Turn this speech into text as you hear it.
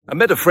I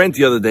met a friend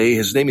the other day.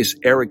 His name is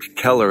Eric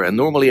Keller, and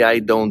normally I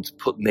don't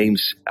put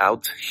names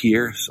out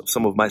here,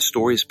 some of my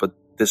stories, but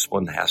this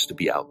one has to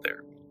be out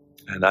there.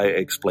 And I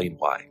explain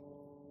why.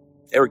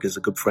 Eric is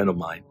a good friend of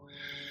mine,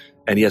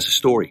 and he has a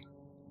story,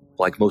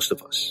 like most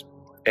of us.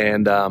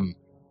 And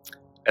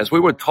as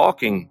we were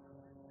talking,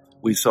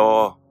 I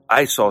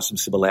saw some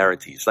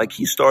similarities. Like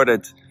he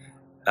started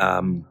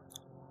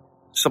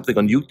something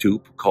on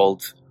YouTube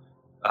called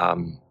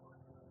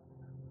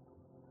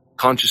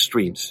Conscious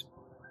Streams.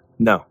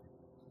 No.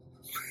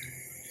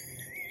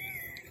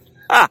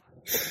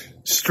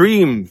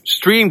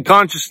 Stream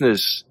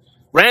consciousness,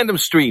 random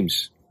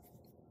streams.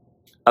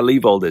 I'll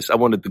leave all this. I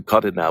wanted to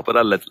cut it now, but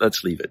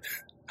let's leave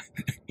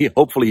it.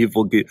 Hopefully he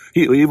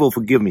will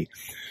forgive me.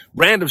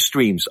 Random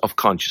streams of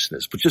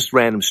consciousness, but just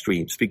random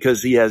streams,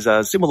 because he has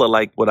similar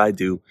like what I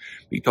do.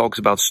 He talks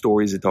about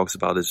stories. He talks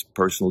about his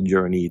personal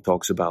journey. He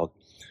talks about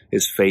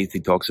his faith. He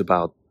talks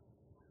about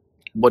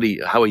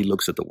how he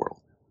looks at the world,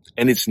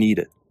 and it's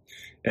needed.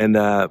 And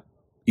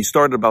he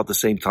started about the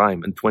same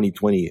time in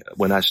 2020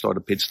 when I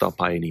started Pit Stop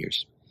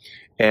Pioneers.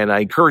 And I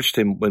encouraged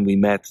him when we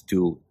met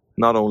to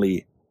not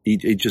only, he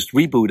just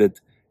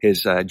rebooted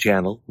his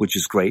channel, which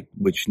is great,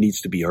 which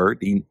needs to be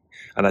heard. And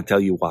I'll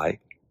tell you why.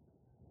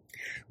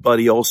 But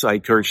I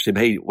encouraged him,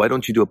 hey, why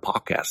don't you do a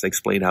podcast? I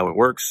explain how it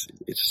works.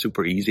 It's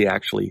super easy,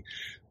 actually,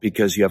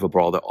 because you have a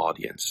broader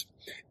audience.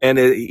 And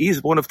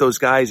he's one of those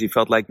guys, he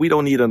felt like we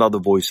don't need another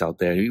voice out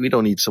there. We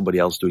don't need somebody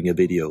else doing a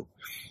video.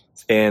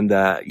 And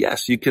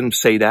yes, you can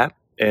say that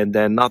and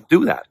then not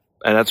do that.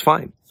 And that's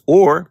fine.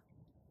 Or,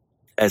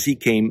 as he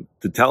came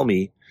to tell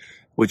me,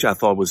 which I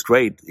thought was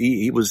great,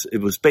 it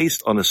was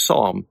based on a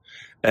psalm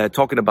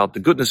talking about the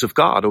goodness of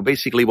God, or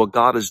basically what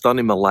God has done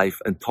in my life,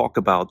 and talk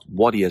about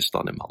what he has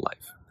done in my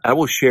life. I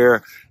will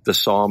share the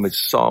psalm.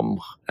 It's Psalm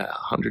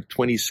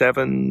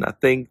 127, I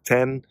think,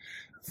 10.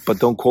 But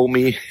don't quote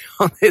me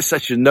on this, I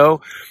should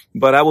know.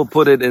 But I will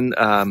put it in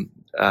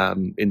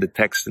the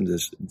text, in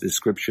this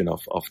description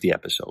of the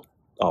episode,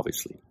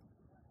 obviously.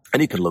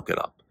 And you can look it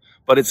up.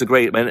 But it's a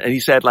great, and he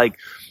said, like,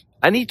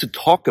 I need to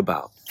talk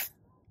about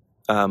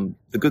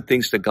the good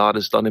things that God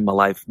has done in my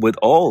life with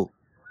all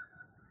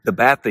the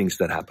bad things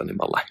that happened in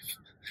my life.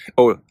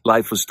 Or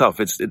life was tough.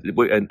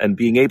 And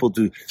being able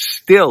to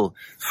still,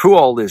 through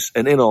all this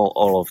and in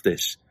all of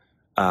this,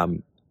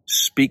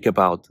 speak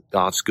about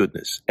God's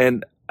goodness.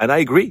 And I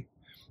agree.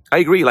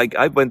 Like,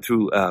 I went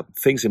through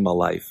things in my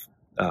life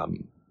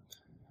the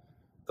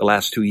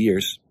last 2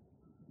 years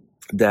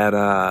that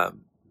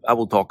I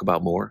will talk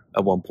about more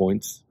at one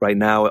point. Right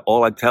now,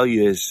 all I tell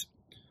you is,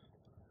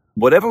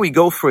 whatever we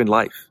go through in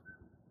life,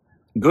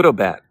 good or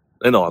bad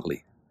and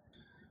ugly,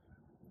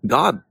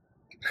 God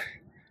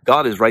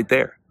is right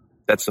there.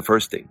 That's the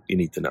first thing you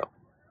need to know,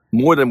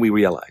 more than we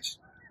realize.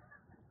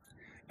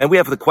 And we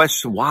have the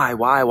question, why?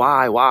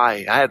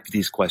 I have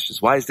these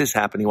questions. Why is this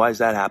happening? Why is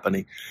that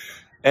happening?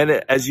 And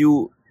as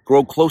you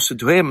grow closer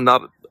to him,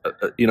 not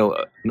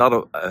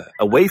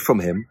away from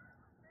him,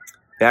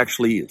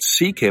 actually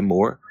seek him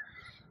more,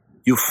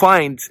 you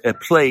find a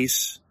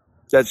place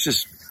that's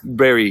just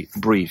very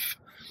brief,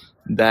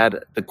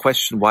 that the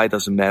question why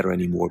doesn't matter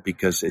anymore,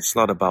 because it's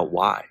not about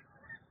why.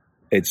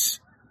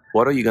 It's,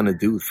 what are you going to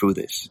do through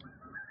this?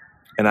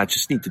 And I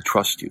just need to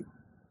trust you,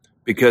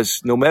 because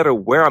no matter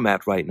where I'm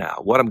at right now,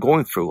 what I'm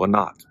going through or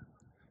not,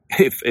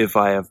 if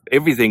I have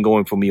everything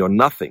going for me or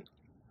nothing,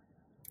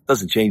 it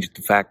doesn't change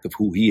the fact of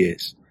who he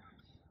is.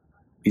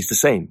 He's the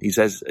same. He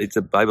says,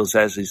 the Bible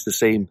says he's the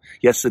same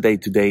yesterday,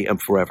 today,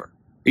 and forever.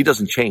 He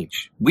doesn't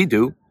change. We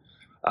do.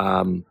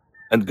 And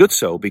good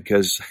so,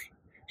 because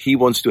he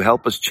wants to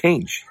help us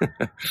change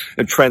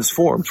and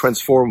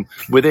transform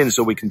within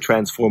so we can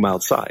transform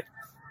outside.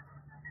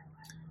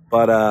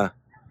 But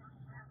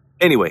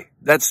anyway,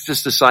 that's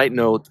just a side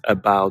note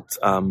about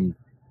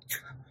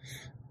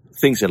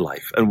things in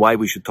life and why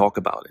we should talk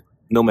about it,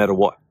 no matter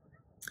what.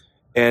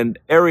 And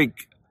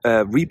Eric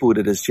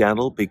rebooted his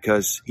channel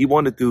because he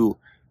wanted to,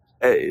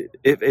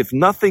 if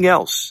nothing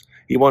else,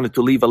 he wanted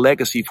to leave a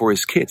legacy for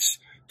his kids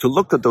to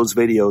look at those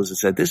videos and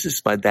said, this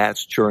is my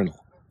dad's journal.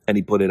 And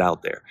he put it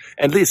out there.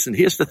 And listen,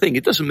 here's the thing.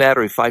 It doesn't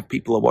matter if 5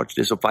 people have watched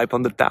this or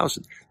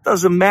 500,000.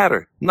 Doesn't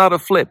matter. Not a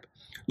flip.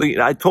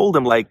 I told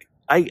him, like,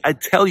 I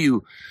tell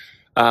you,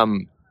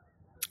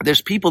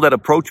 there's people that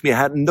approach me. I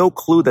had no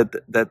clue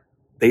that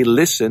they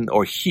listen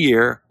or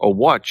hear or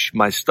watch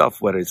my stuff,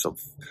 whether it's on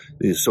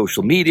the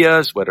social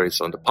medias, whether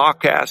it's on the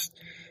podcast.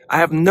 I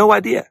have no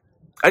idea.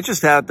 I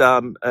just had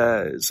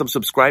some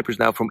subscribers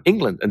now from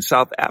England and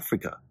South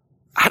Africa.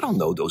 I don't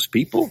know those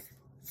people.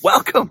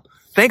 Welcome.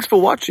 Thanks for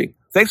watching.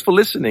 Thanks for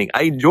listening.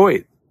 I enjoy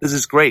it. This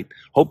is great.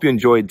 Hope you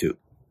enjoyed too.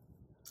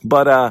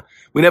 But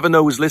we never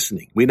know who's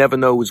listening. We never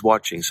know who's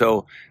watching.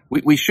 So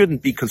we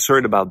shouldn't be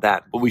concerned about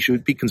that. What we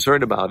should be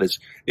concerned about is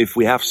if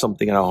we have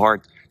something in our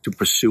heart to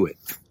pursue it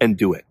and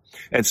do it.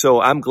 And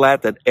so I'm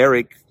glad that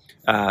Eric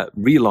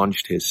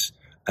relaunched his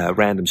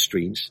random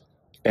streams.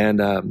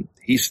 And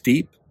he's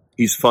deep.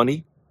 He's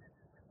funny.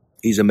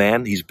 He's a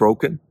man. He's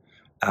broken.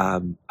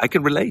 I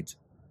can relate.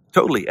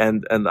 Totally.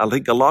 And I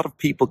think a lot of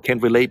people can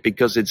relate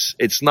because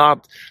it's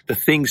not the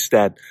things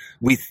that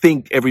we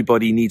think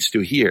everybody needs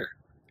to hear.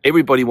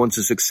 Everybody wants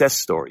a success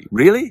story.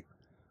 Really?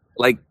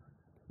 Like,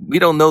 we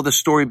don't know the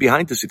story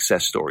behind the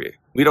success story.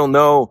 We don't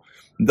know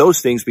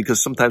those things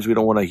because sometimes we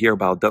don't want to hear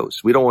about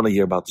those. We don't want to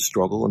hear about the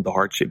struggle and the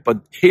hardship.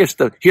 But here's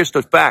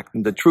the fact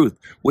and the truth.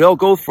 We all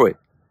go through it.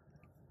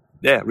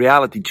 Yeah,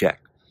 reality check.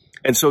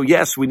 And so,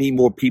 yes, we need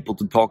more people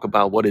to talk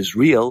about what is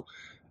real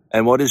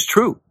and what is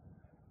true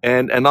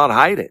and not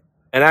hide it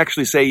and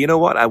actually say, you know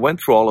what? I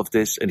went through all of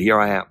this and here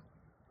I am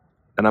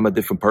and I'm a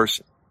different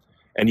person.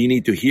 And you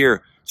need to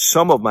hear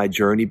some of my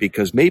journey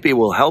because maybe it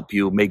will help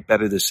you make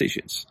better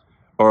decisions,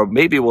 or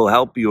maybe it will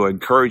help you or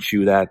encourage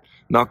you that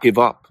not give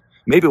up.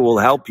 Maybe it will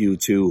help you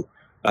to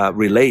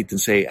relate and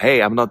say,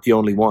 hey, I'm not the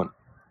only one,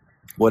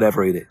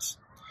 whatever it is.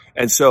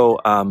 And so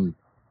I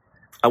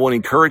want to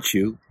encourage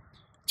you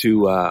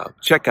to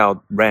check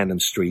out Random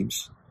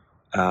Streams.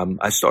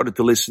 I started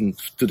to listen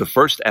to the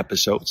first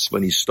episodes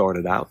when he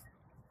started out,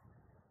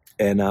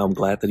 and I'm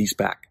glad that he's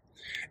back.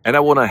 And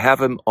I want to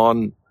have him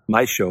on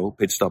my show,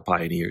 Pit Stop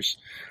Pioneers,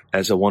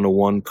 as a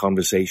one-on-one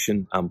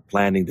conversation. I'm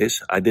planning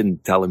this. I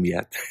didn't tell him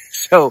yet.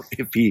 So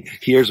if he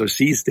hears or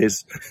sees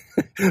this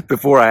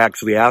before I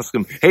actually ask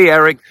him, hey,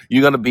 Eric,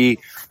 you're going to be,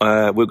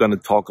 we're going to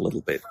talk a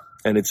little bit,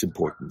 and it's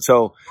important.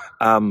 So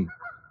I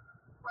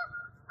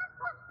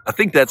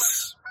think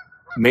that's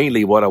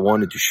mainly what I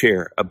wanted to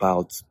share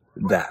about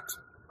that.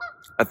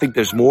 I think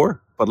there's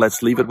more, but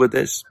let's leave it with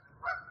this.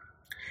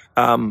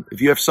 If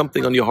you have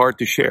something on your heart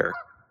to share,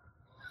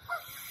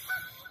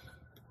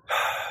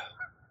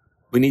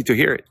 we need to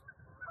hear it.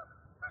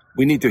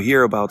 We need to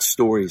hear about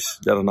stories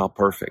that are not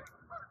perfect.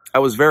 I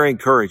was very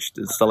encouraged.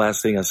 It's the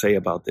last thing I say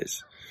about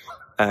this.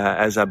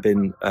 As I've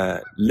been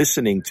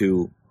listening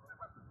to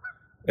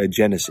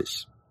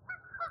Genesis.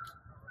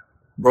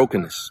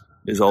 Brokenness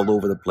is all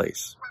over the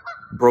place.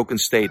 Broken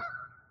state.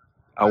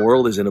 Our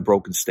world is in a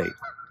broken state.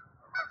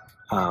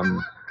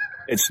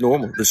 It's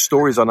normal. The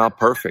stories are not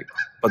perfect,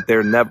 but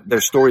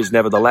they're stories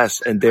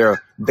nevertheless, and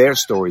they're their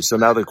stories. So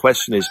now the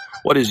question is,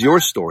 what is your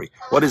story?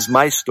 What is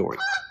my story?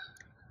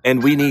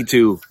 And we need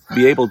to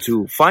be able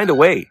to find a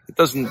way. It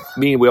doesn't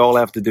mean we all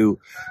have to do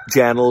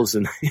channels.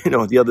 And,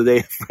 the other day,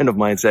 a friend of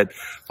mine said,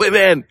 wait,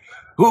 man,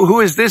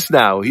 who is this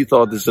now? He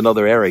thought this is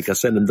another Eric. I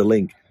sent him the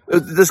link.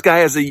 This guy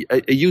has a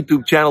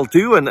YouTube channel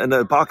too and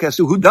a podcast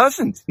too. Who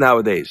doesn't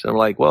nowadays? I'm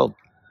like, well,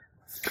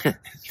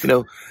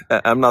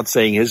 I'm not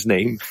saying his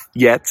name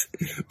yet,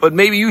 but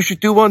maybe you should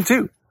do one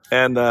too.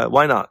 And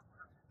why not?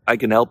 I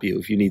can help you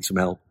if you need some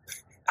help.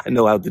 I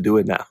know how to do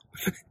it now.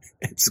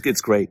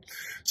 It's great.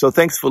 So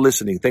thanks for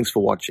listening. Thanks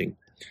for watching.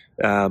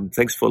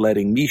 Thanks for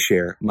letting me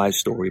share my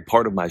story,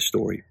 part of my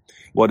story,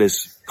 what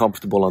is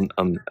comfortable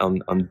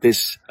on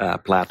this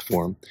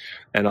platform.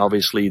 And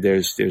obviously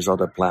there's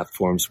other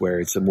platforms where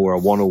it's a more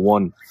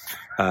one-on-one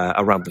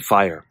around the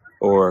fire,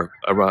 or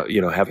around,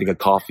 having a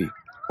coffee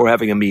or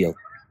having a meal.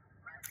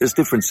 There's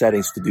different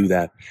settings to do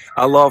that.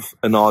 I love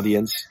an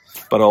audience,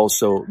 but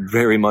also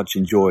very much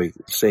enjoy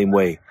the same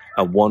way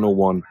a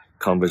one-on-one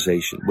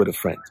conversation with a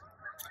friend,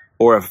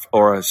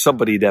 or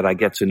somebody that I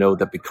get to know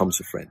that becomes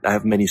a friend. I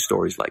have many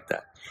stories like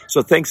that.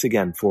 So thanks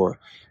again for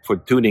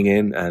tuning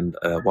in and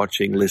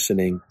watching,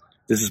 listening.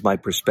 This is my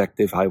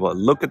perspective, how I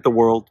look at the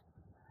world,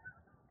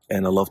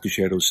 and I love to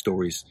share those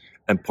stories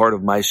and part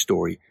of my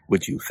story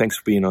with you. Thanks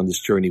for being on this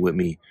journey with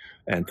me,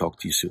 and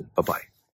talk to you soon. Bye-bye.